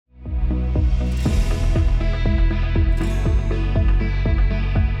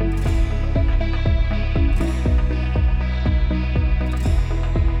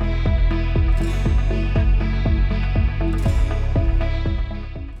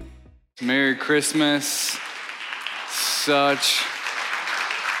Merry Christmas.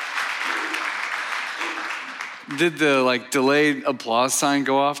 Did the delayed applause sign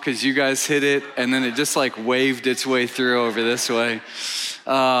go off because you guys hit it and then it just waved its way through over this way?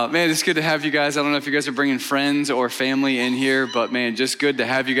 Man, it's good to have you guys. I don't know if you guys are bringing friends or family in here, but man, just good to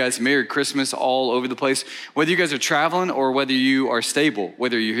have you guys. Merry Christmas all over the place. Whether you guys are traveling or whether you are stable,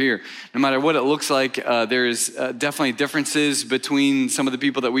 whether you're here, no matter what it looks like, there's definitely differences between some of the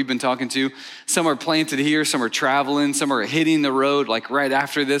people that we've been talking to. Some are planted here, some are traveling, some are hitting the road right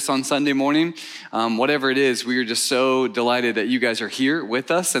after this on Sunday morning. Whatever it is, we are just so delighted that you guys are here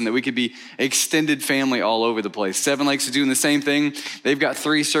with us and that we could be extended family all over the place. Seven Lakes is doing the same thing. They've got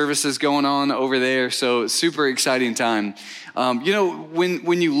 3 services going on over there, so super exciting time.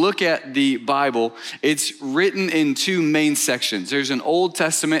 When you look at the Bible, it's written in 2 main sections. There's an Old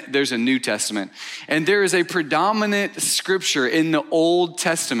Testament, there's a New Testament. And there is a predominant scripture in the Old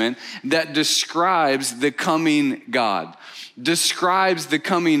Testament that describes the coming God, describes the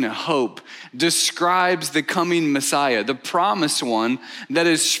coming hope, describes the coming Messiah, the promised one that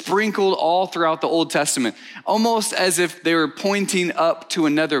is sprinkled all throughout the Old Testament, almost as if they were pointing up to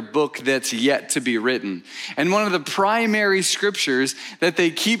another book that's yet to be written. And one of the primary scriptures that they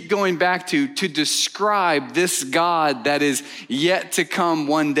keep going back to describe this God that is yet to come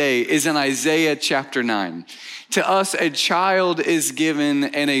one day is in Isaiah chapter 9. To us, a child is given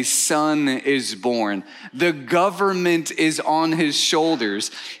and a son is born. The government is on his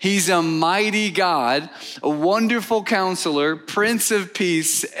shoulders. He's a mighty God, a wonderful counselor, Prince of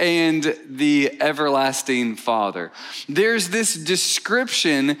Peace, and the everlasting Father. There's this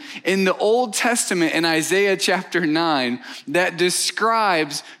description in the Old Testament in Isaiah chapter 9 that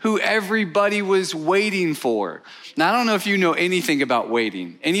describes who everybody was waiting for. Now, I don't know if you know anything about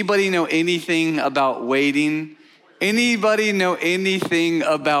waiting. Anybody know anything about waiting? Anybody know anything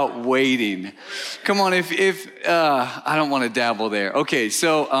about waiting? Come on, I don't want to dabble there. Okay,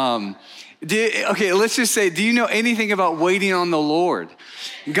 so, let's just say, do you know anything about waiting on the Lord?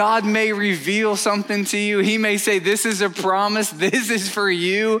 God may reveal something to you. He may say, this is a promise. This is for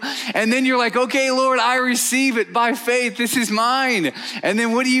you. And then you're like, okay, Lord, I receive it by faith. This is mine. And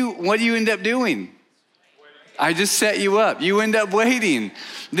then what do you end up doing? I just set you up. You end up waiting.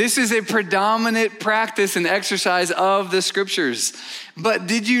 This is a predominant practice and exercise of the scriptures. But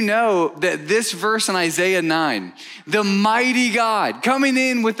did you know that this verse in Isaiah 9, the mighty God coming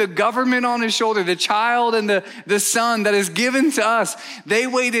in with the government on his shoulder, the child and the son that is given to us, they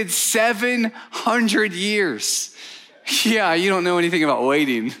waited 700 years. Yeah, you don't know anything about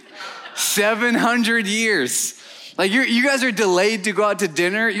waiting. 700 years. You guys are delayed to go out to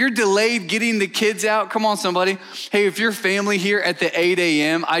dinner. You're delayed getting the kids out. Come on, somebody. Hey, if you're family here at the 8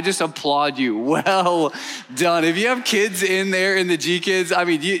 a.m., I just applaud you. Well done. If you have kids in there in the G Kids, I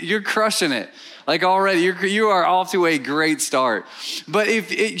mean, you're crushing it. Already, you are off to a great start. But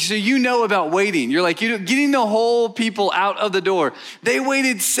so you know about waiting. You're getting the whole people out of the door. They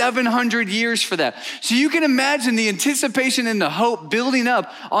waited 700 years for that. So you can imagine the anticipation and the hope building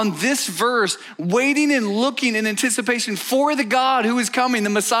up on this verse, waiting and looking in anticipation for the God who is coming, the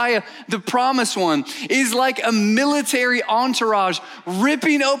Messiah, the promised one, is like a military entourage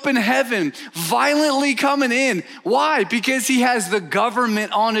ripping open heaven, violently coming in. Why? Because he has the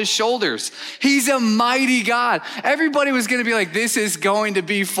government on his shoulders. He's a mighty God. Everybody was going to be like, this is going to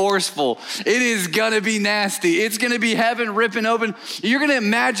be forceful. It is going to be nasty. It's going to be heaven ripping open. You're going to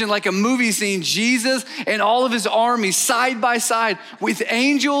imagine like a movie scene, Jesus and all of his army side by side with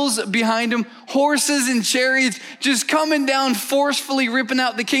angels behind him, horses and chariots just coming down forcefully, ripping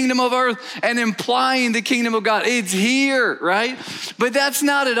out the kingdom of earth and implying the kingdom of God. It's here, right? But that's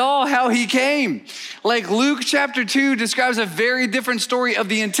not at all how he came. Luke chapter 2 describes a very different story of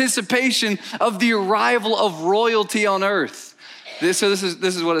the anticipation of the arrival of royalty on earth. This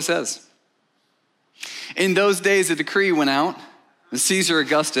is what it says. In those days, a decree went out, that Caesar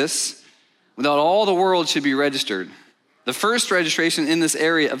Augustus, without all the world should be registered. The first registration in this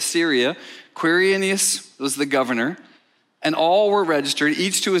area of Syria, Quirinius was the governor, and all were registered,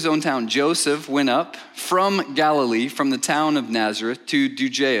 each to his own town. Joseph went up from Galilee, from the town of Nazareth to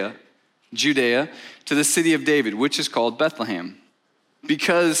Judea, to the city of David, which is called Bethlehem,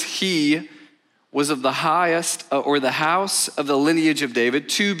 because he was of the highest, or the house of the lineage of David,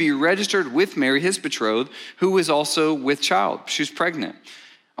 to be registered with Mary, his betrothed, who was also with child. She was pregnant.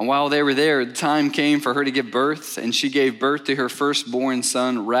 And while they were there, the time came for her to give birth, and she gave birth to her firstborn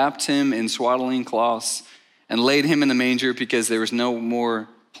son, wrapped him in swaddling cloths, and laid him in the manger because there was no more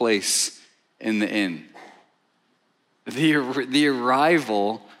place in the inn. The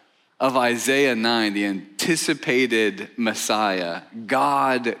arrival of Isaiah 9, the anticipated Messiah,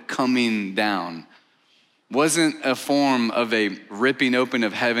 God coming down, wasn't a form of a ripping open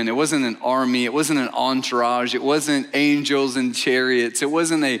of heaven. It wasn't an army. It wasn't an entourage. It wasn't angels and chariots. It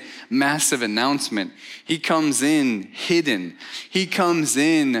wasn't a massive announcement. He comes in hidden. He comes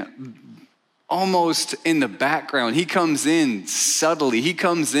in almost in the background. He comes in subtly. He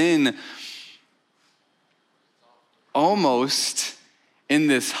comes in almost in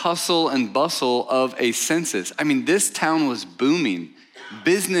this hustle and bustle of a census. I mean, this town was booming.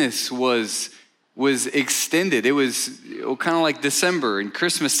 Business was extended. It was kind of like December and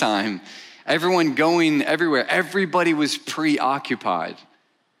Christmas time. Everyone going everywhere. Everybody was preoccupied.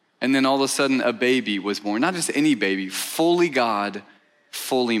 And then all of a sudden a baby was born. Not just any baby, fully God,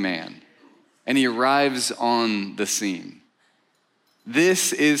 fully man. And he arrives on the scene.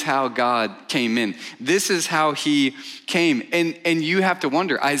 This is how God came in. This is how he came. And you have to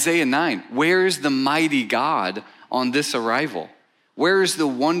wonder, Isaiah 9, where's the mighty God on this arrival? Where is the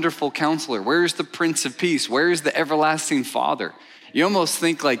wonderful counselor? Where is the Prince of Peace? Where is the everlasting Father? You almost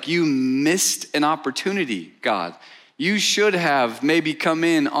think like you missed an opportunity, God. You should have maybe come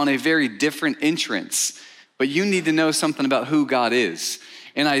in on a very different entrance, but you need to know something about who God is.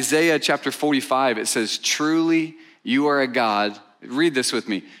 In Isaiah chapter 45, it says, truly you are a God. Read this with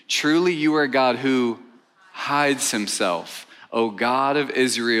me. Truly you are a God who hides himself. O God of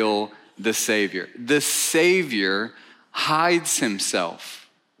Israel, the Savior. The Savior hides himself.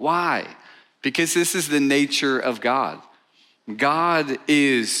 Why? Because this is the nature of God. God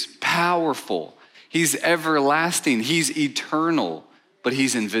is powerful. He's everlasting. He's eternal, but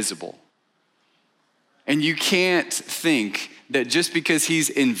he's invisible. And you can't think that just because he's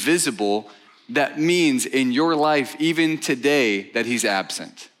invisible, that means in your life, even today, that he's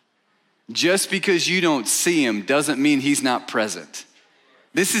absent. Just because you don't see him doesn't mean he's not present.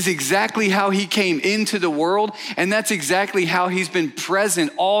 This is exactly how he came into the world, and that's exactly how he's been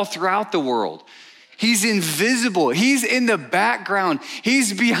present all throughout the world. He's invisible. He's in the background.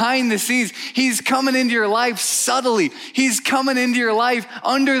 He's behind the scenes. He's coming into your life subtly. He's coming into your life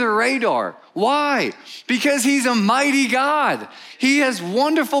under the radar. Why? Because he's a mighty God. He has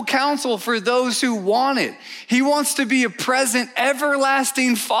wonderful counsel for those who want it. He wants to be a present,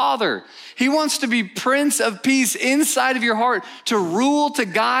 everlasting Father. He wants to be Prince of Peace inside of your heart to rule, to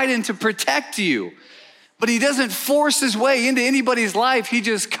guide, and to protect you. But he doesn't force his way into anybody's life. He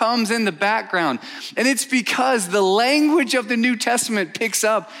just comes in the background. And it's because the language of the New Testament picks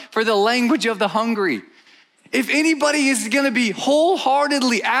up for the language of the hungry. If anybody is going to be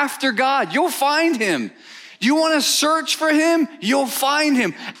wholeheartedly after God, you'll find him. You want to search for him? You'll find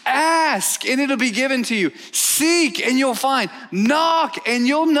him. Ask and it'll be given to you. Seek and you'll find. Knock and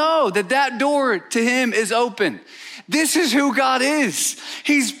you'll know that that door to him is open. This is who God is.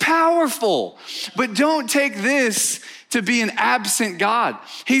 He's powerful. But don't take this to be an absent God.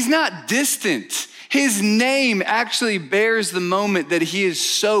 He's not distant. His name actually bears the moment that he is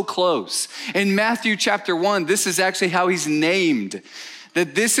so close. In Matthew chapter 1, this is actually how he's named.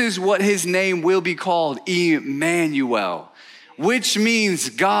 That this is what his name will be called, Emmanuel, which means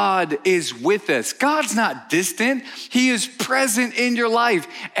God is with us. God's not distant. He is present in your life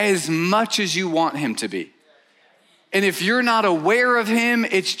as much as you want him to be. And if you're not aware of him,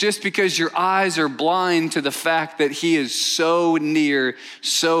 it's just because your eyes are blind to the fact that he is so near,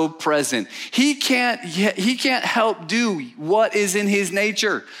 so present. He can't help do what is in his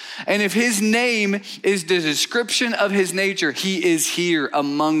nature. And if his name is the description of his nature, he is here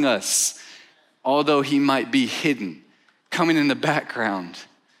among us, although he might be hidden, coming in the background.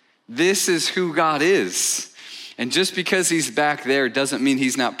 This is who God is. And just because he's back there doesn't mean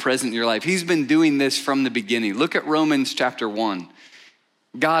he's not present in your life. He's been doing this from the beginning. Look at Romans chapter 1.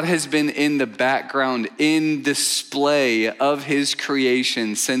 God has been in the background, in display of his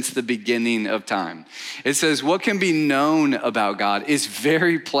creation since the beginning of time. It says, what can be known about God is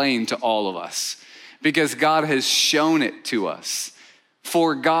very plain to all of us because God has shown it to us.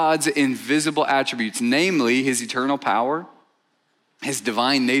 For God's invisible attributes, namely his eternal power, his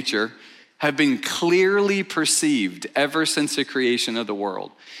divine nature, have been clearly perceived ever since the creation of the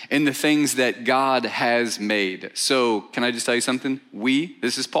world in the things that God has made. So can I just tell you something?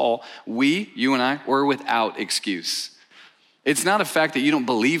 This is Paul, you and I, we're without excuse. It's not a fact that you don't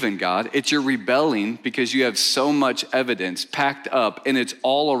believe in God. It's you're rebelling because you have so much evidence packed up and it's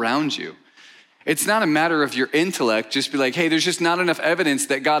all around you. It's not a matter of your intellect, just be like, hey, there's just not enough evidence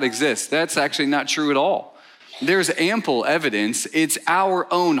that God exists. That's actually not true at all. There's ample evidence. It's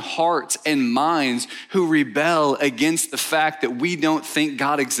our own hearts and minds who rebel against the fact that we don't think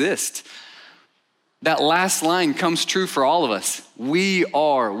God exists. That last line comes true for all of us. We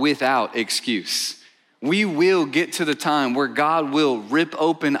are without excuse. We will get to the time where God will rip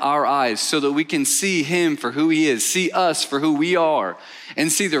open our eyes so that we can see him for who he is, see us for who we are,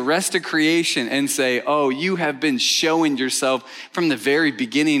 and see the rest of creation and say, oh, you have been showing yourself from the very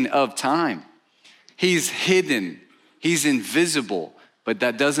beginning of time. He's hidden, he's invisible, but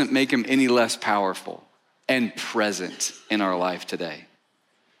that doesn't make him any less powerful and present in our life today.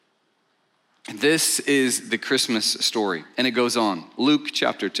 This is the Christmas story, and it goes on. Luke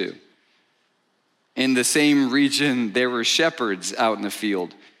chapter 2. In the same region, there were shepherds out in the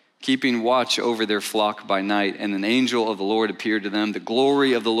field, keeping watch over their flock by night, and an angel of the Lord appeared to them. The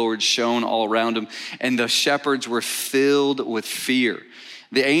glory of the Lord shone all around them, and the shepherds were filled with fear.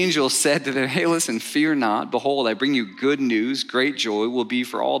 The angel said to them, hey, listen, fear not. Behold, I bring you good news. Great joy will be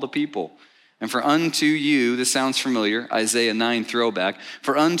for all the people. And for unto you, this sounds familiar, Isaiah 9 throwback.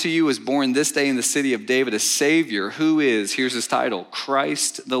 For unto you is born this day in the city of David a Savior, who is, here's his title,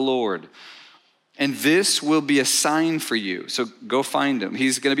 Christ the Lord. And this will be a sign for you. So go find him.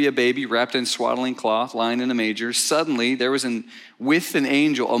 He's going to be a baby wrapped in swaddling cloth, lying in a manger. Suddenly there was with an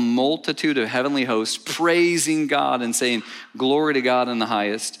angel a multitude of heavenly hosts praising God and saying, glory to God in the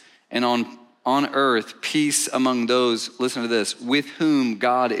highest, and on earth peace among those, listen to this, with whom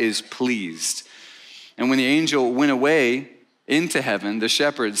God is pleased. And when the angel went away into heaven, the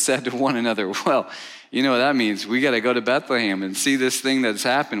shepherds said to one another, well, you know what that means? We got to go to Bethlehem and see this thing that's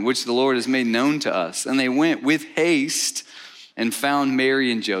happened, which the Lord has made known to us. And they went with haste and found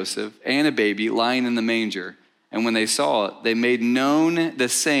Mary and Joseph and a baby lying in the manger. And when they saw it, they made known the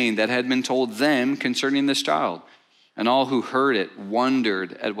saying that had been told them concerning this child. And all who heard it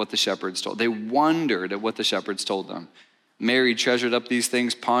wondered at what the shepherds told. They wondered at what the shepherds told them. Mary treasured up these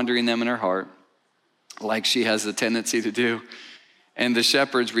things, pondering them in her heart, like she has the tendency to do. And the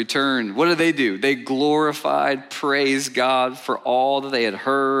shepherds returned. What do? They glorified, praised God for all that they had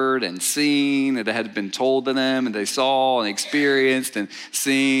heard and seen, that had been told to them, and they saw and experienced and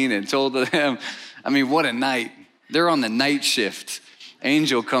seen and told to them. I mean, what a night. They're on the night shift.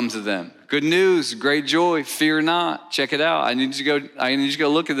 Angel comes to them. Good news, great joy, fear not. Check it out. I need you to go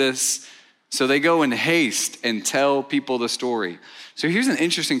look at this. So they go in haste and tell people the story. So here's an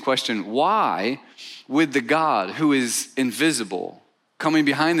interesting question. Why would the God who is invisible, coming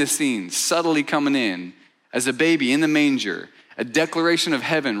behind the scenes, subtly coming in as a baby in the manger, a declaration of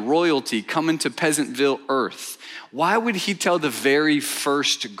heaven, royalty coming to Peasantville earth, why would he tell the very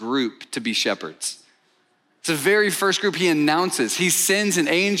first group to be shepherds? It's the very first group he announces. He sends an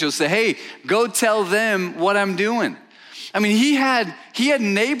angel to say, hey, go tell them what I'm doing. I mean, he had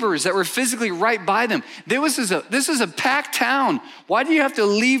neighbors that were physically right by them. This is a packed town. Why do you have to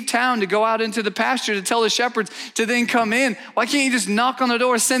leave town to go out into the pasture to tell the shepherds to then come in? Why can't you just knock on the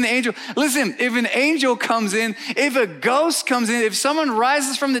door, send the angel? Listen, if an angel comes in, if a ghost comes in, if someone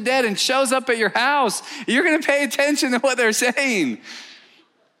rises from the dead and shows up at your house, you're going to pay attention to what they're saying.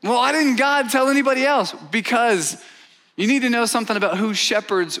 Well, why didn't God tell anybody else? Because you need to know something about who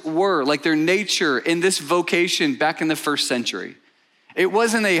shepherds were, like their nature in this vocation back in the first century. It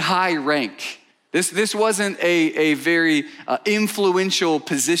wasn't a high rank. This wasn't a very influential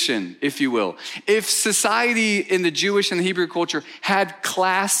position, if you will. If society in the Jewish and the Hebrew culture had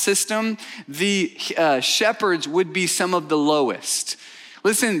class system, the shepherds would be some of the lowest.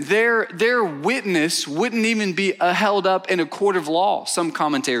 Listen, their witness wouldn't even be held up in a court of law, some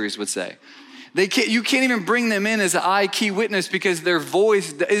commentaries would say. You can't even bring them in as an eye key witness because their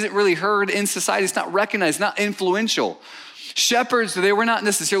voice isn't really heard in society. It's not recognized, not influential. Shepherds, they were not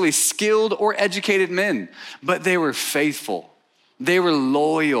necessarily skilled or educated men, but they were faithful. They were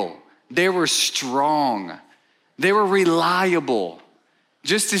loyal. They were strong. They were reliable.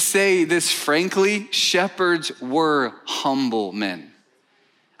 Just to say this frankly, shepherds were humble men.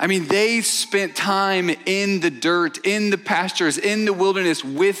 I mean, they spent time in the dirt, in the pastures, in the wilderness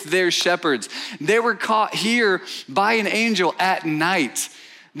with their shepherds. They were caught here by an angel at night.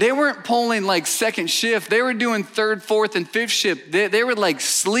 They weren't pulling like second shift. They were doing third, fourth, and fifth shift. They would like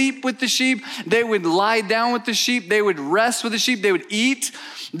sleep with the sheep. They would lie down with the sheep. They would rest with the sheep. They would eat.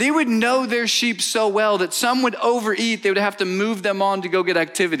 They would know their sheep so well that some would overeat. They would have to move them on to go get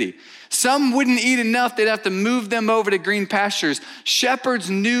activity. Some wouldn't eat enough. They'd have to move them over to green pastures. Shepherds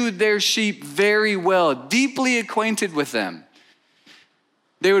knew their sheep very well, deeply acquainted with them.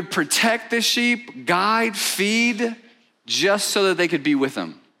 They would protect the sheep, guide, feed, just so that they could be with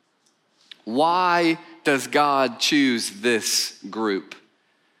them. Why does God choose this group?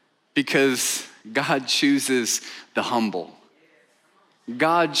 Because God chooses the humble.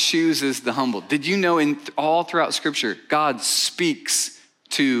 God chooses the humble. Did you know all throughout Scripture, God speaks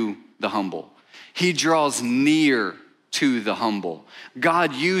to the humble. He draws near to the humble.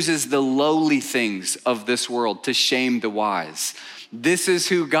 God uses the lowly things of this world to shame the wise. This is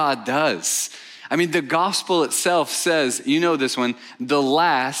who God does. I mean, the gospel itself says, you know this one, the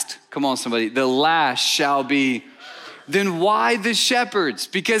last shall be. Then why the shepherds?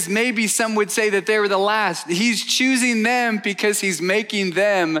 Because maybe some would say that they were the last. He's choosing them because he's making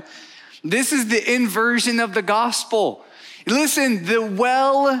them. This is the inversion of the gospel. Listen, the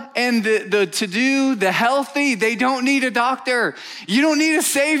well and the to-do, the healthy, they don't need a doctor. You don't need a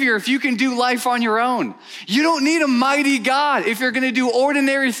savior if you can do life on your own. You don't need a mighty God if you're going to do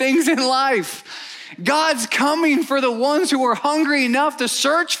ordinary things in life. God's coming for the ones who are hungry enough to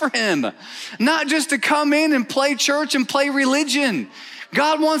search for him, not just to come in and play church and play religion.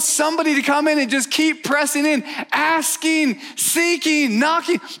 God wants somebody to come in and just keep pressing in, asking, seeking,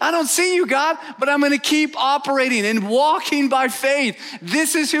 knocking. I don't see you, God, but I'm going to keep operating and walking by faith.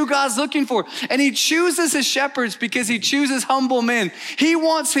 This is who God's looking for. And he chooses his shepherds because he chooses humble men. He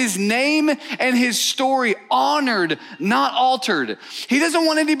wants his name and his story honored, not altered. He doesn't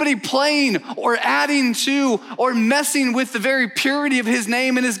want anybody playing or adding to or messing with the very purity of his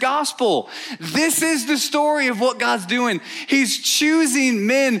name and his gospel. This is the story of what God's doing. He's choosing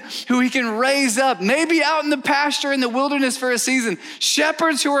men who he can raise up, maybe out in the pasture in the wilderness for a season,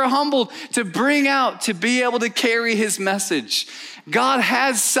 shepherds who are humbled to bring out, to be able to carry his message. God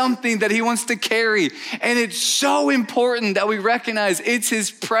has something that he wants to carry, and it's so important that we recognize it's his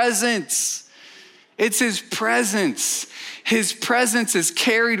presence. It's his presence. His presence is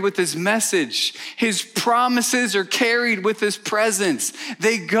carried with his message. His promises are carried with his presence.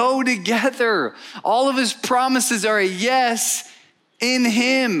 They go together. All of his promises are a yes in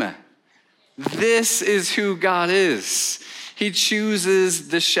him. This is who God is. He chooses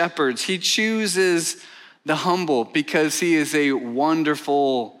the shepherds. He chooses the humble because he is a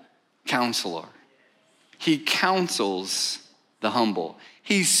wonderful counselor. He counsels the humble.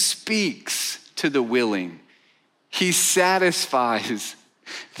 He speaks to the willing. He satisfies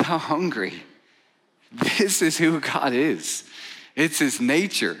the hungry. This is who God is. It's his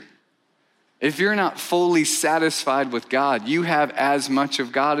nature. If you're not fully satisfied with God, you have as much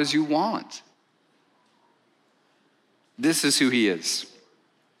of God as you want. This is who he is.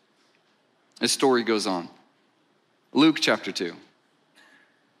 The story goes on. Luke chapter 2.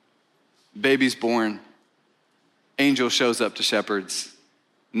 Baby's born. Angel shows up to shepherds.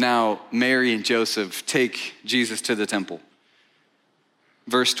 Now Mary and Joseph take Jesus to the temple.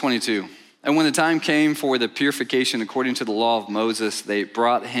 Verse 22. And when the time came for the purification according to the law of Moses, they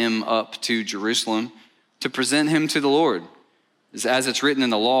brought him up to Jerusalem to present him to the Lord. As it's written in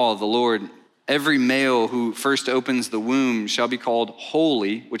the law of the Lord, every male who first opens the womb shall be called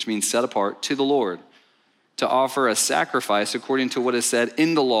holy, which means set apart, to the Lord, to offer a sacrifice according to what is said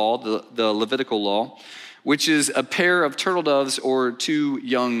in the law, the Levitical law, which is a pair of turtle doves or 2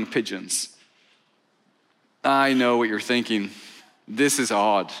 young pigeons. I know what you're thinking. This is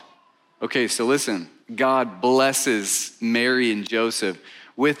odd. Okay, so listen, God blesses Mary and Joseph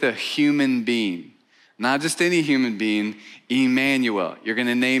with a human being. Not just any human being, Emmanuel. You're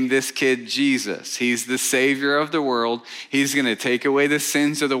gonna name this kid Jesus. He's the savior of the world. He's gonna take away the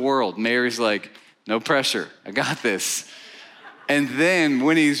sins of the world. Mary's like, no pressure, I got this. And then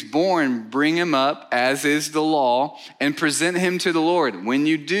when he's born, bring him up, as is the law, and present him to the Lord. When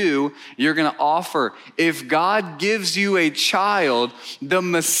you do, you're gonna offer. If God gives you a child, the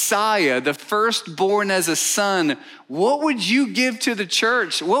Messiah, the firstborn as a son, what would you give to the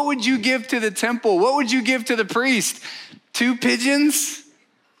church? What would you give to the temple? What would you give to the priest? 2 pigeons?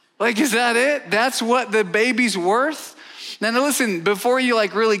 Like, is that it? That's what the baby's worth? Now listen, before you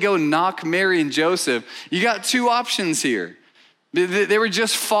really go knock Mary and Joseph, you got 2 options here. They were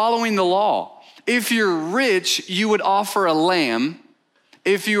just following the law. If you're rich, you would offer a lamb.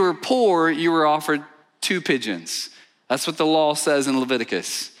 If you were poor, you were offered 2 pigeons. That's what the law says in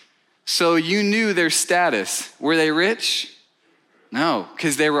Leviticus. So you knew their status. Were they rich? No,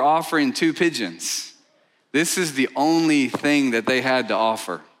 because they were offering 2 pigeons. This is the only thing that they had to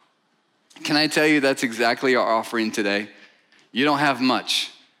offer. Can I tell you that's exactly our offering today? You don't have much,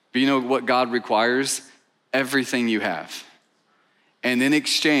 but you know what God requires? Everything you have. And in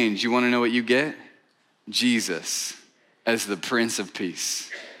exchange, you want to know what you get? Jesus as the Prince of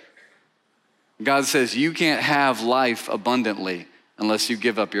Peace. God says you can't have life abundantly unless you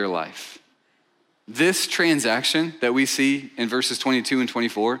give up your life. This transaction that we see in verses 22 and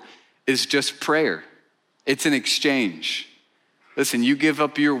 24 is just prayer. It's an exchange. Listen, you give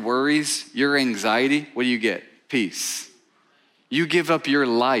up your worries, your anxiety, what do you get? Peace. You give up your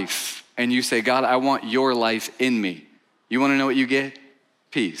life and you say, God, I want your life in me. You want to know what you get?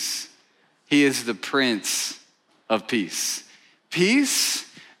 Peace. He is the Prince of Peace. Peace,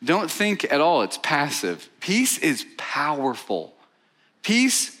 don't think at all it's passive. Peace is powerful.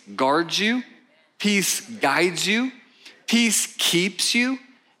 Peace guards you. Peace guides you. Peace keeps you.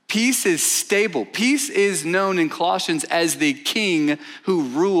 Peace is stable. Peace is known in Colossians as the king who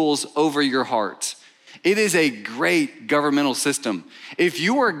rules over your heart. It is a great governmental system. If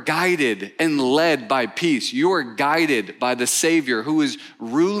you are guided and led by peace, you are guided by the Savior who is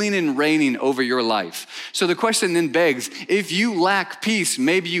ruling and reigning over your life. So the question then begs, if you lack peace,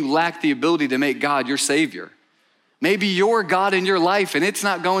 maybe you lack the ability to make God your Savior. Maybe you're God in your life and it's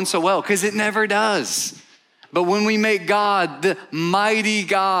not going so well, because it never does. But when we make God the mighty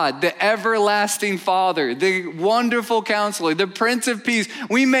God, the everlasting Father, the wonderful Counselor, the Prince of Peace,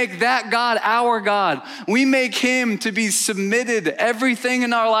 we make that God our God. We make him to be submitted, everything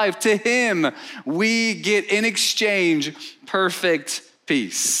in our life to him. We get in exchange perfect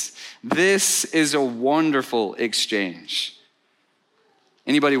peace. This is a wonderful exchange.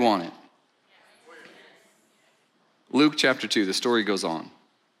 Anybody want it? Luke chapter 2, the story goes on.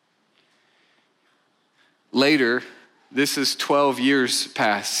 Later, this is 12 years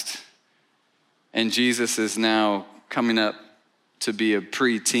past, and Jesus is now coming up to be a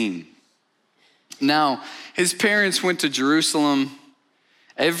preteen. Now, his parents went to Jerusalem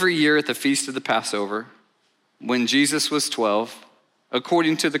every year at the feast of the Passover when Jesus was 12,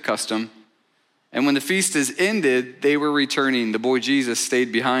 according to the custom. And when the feast is ended, they were returning. The boy Jesus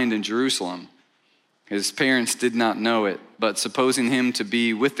stayed behind in Jerusalem. His parents did not know it, but supposing him to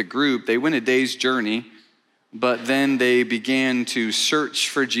be with the group, they went a day's journey. But then they began to search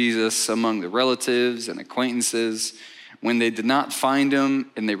for Jesus among the relatives and acquaintances. When they did not find him,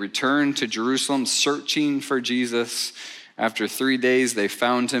 and they returned to Jerusalem searching for Jesus, after 3 days they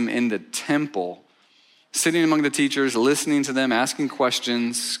found him in the temple, sitting among the teachers, listening to them, asking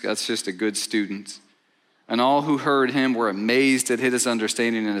questions. That's just a good student. And all who heard him were amazed at his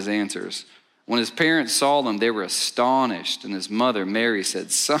understanding and his answers. When his parents saw them, they were astonished. And his mother, Mary, said,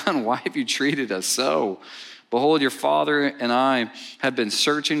 "Son, why have you treated us so? Behold, your father and I have been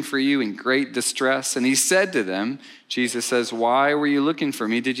searching for you in great distress." And he said to them, Jesus says, "Why were you looking for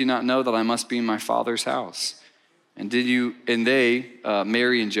me? Did you not know that I must be in my Father's house?" And they,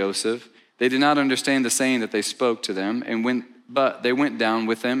 Mary and Joseph, they did not understand the saying that they spoke to them. But they went down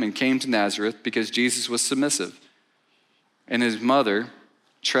with him and came to Nazareth, because Jesus was submissive. And his mother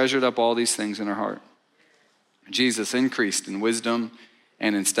treasured up all these things in her heart. Jesus increased in wisdom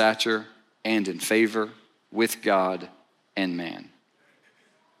and in stature and in favor with God and man.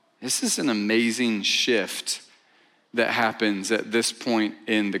 This is an amazing shift that happens at this point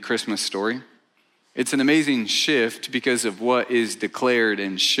in the Christmas story. It's an amazing shift because of what is declared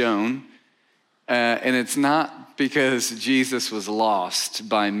and shown. And it's not because Jesus was lost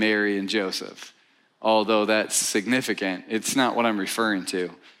by Mary and Joseph, although that's significant. It's not what I'm referring to.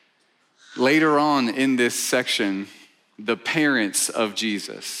 Later on in this section, the parents of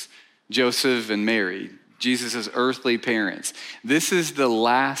Jesus, Joseph and Mary, Jesus' earthly parents. This is the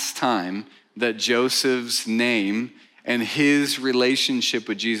last time that Joseph's name and his relationship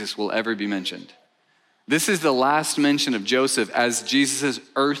with Jesus will ever be mentioned. This is the last mention of Joseph as Jesus'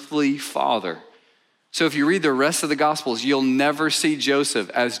 earthly father. So if you read the rest of the Gospels, you'll never see Joseph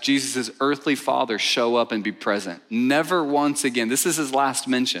as Jesus' earthly father show up and be present. Never once again. This is his last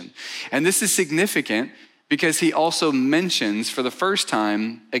mention. And this is significant because he also mentions for the first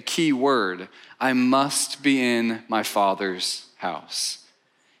time a key word: I must be in my Father's house.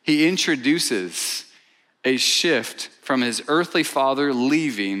 He introduces a shift from his earthly father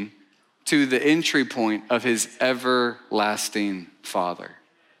leaving to the entry point of his everlasting Father.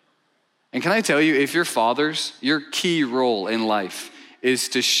 And can I tell you, if you're fathers, your key role in life is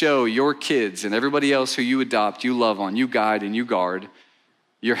to show your kids and everybody else who you adopt, you love on, you guide, and you guard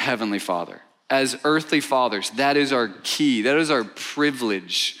your heavenly Father. As earthly fathers, that is our key. That is our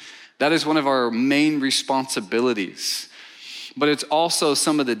privilege. That is one of our main responsibilities. But it's also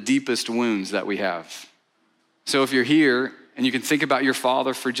some of the deepest wounds that we have. So if you're here and you can think about your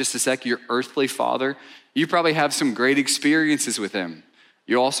father for just a sec, your earthly father, you probably have some great experiences with him.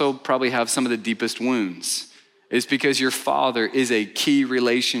 You also probably have some of the deepest wounds. It's because your father is a key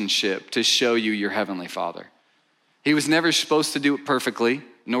relationship to show you your heavenly Father. He was never supposed to do it perfectly,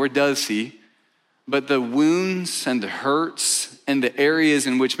 nor does he, But the wounds and the hurts and the areas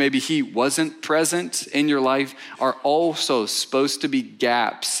in which maybe he wasn't present in your life are also supposed to be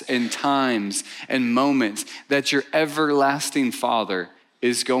gaps and times and moments that your everlasting Father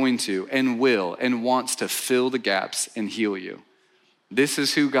is going to and will and wants to fill the gaps and heal you. This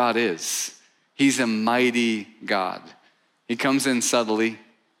is who God is. He's a mighty God. He comes in subtly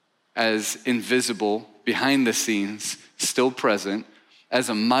as invisible, behind the scenes, still present, as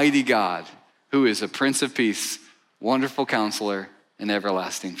a mighty God who is a Prince of Peace, wonderful Counselor, and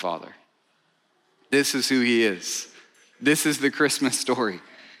everlasting Father. This is who he is. This is the Christmas story.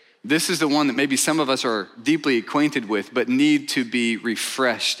 This is the one that maybe some of us are deeply acquainted with, but need to be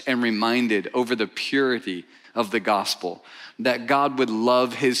refreshed and reminded over the purity of the gospel. That God would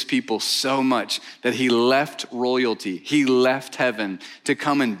love his people so much that he left royalty, he left heaven to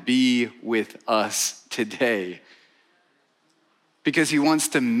come and be with us today. Because he wants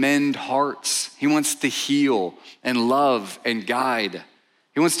to mend hearts. He wants to heal and love and guide.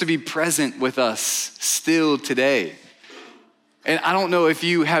 He wants to be present with us still today. And I don't know if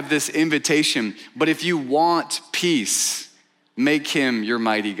you have this invitation, but if you want peace, make him your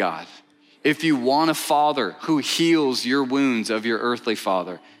mighty God. If you want a father who heals your wounds of your earthly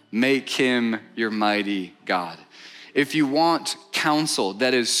father, make him your mighty God. If you want counsel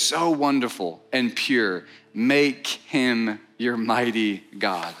that is so wonderful and pure, make him your mighty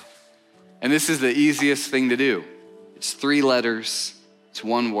God. And this is the easiest thing to do. It's 3 letters, it's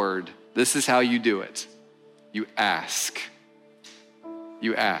 1 word. This is how you do it. You ask.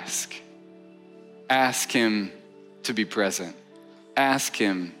 You ask. Ask him to be present. Ask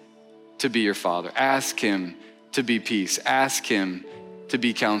him to be your Father. Ask him to be peace. Ask him to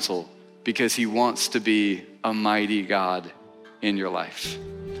be counsel, because he wants to be a mighty God in your life.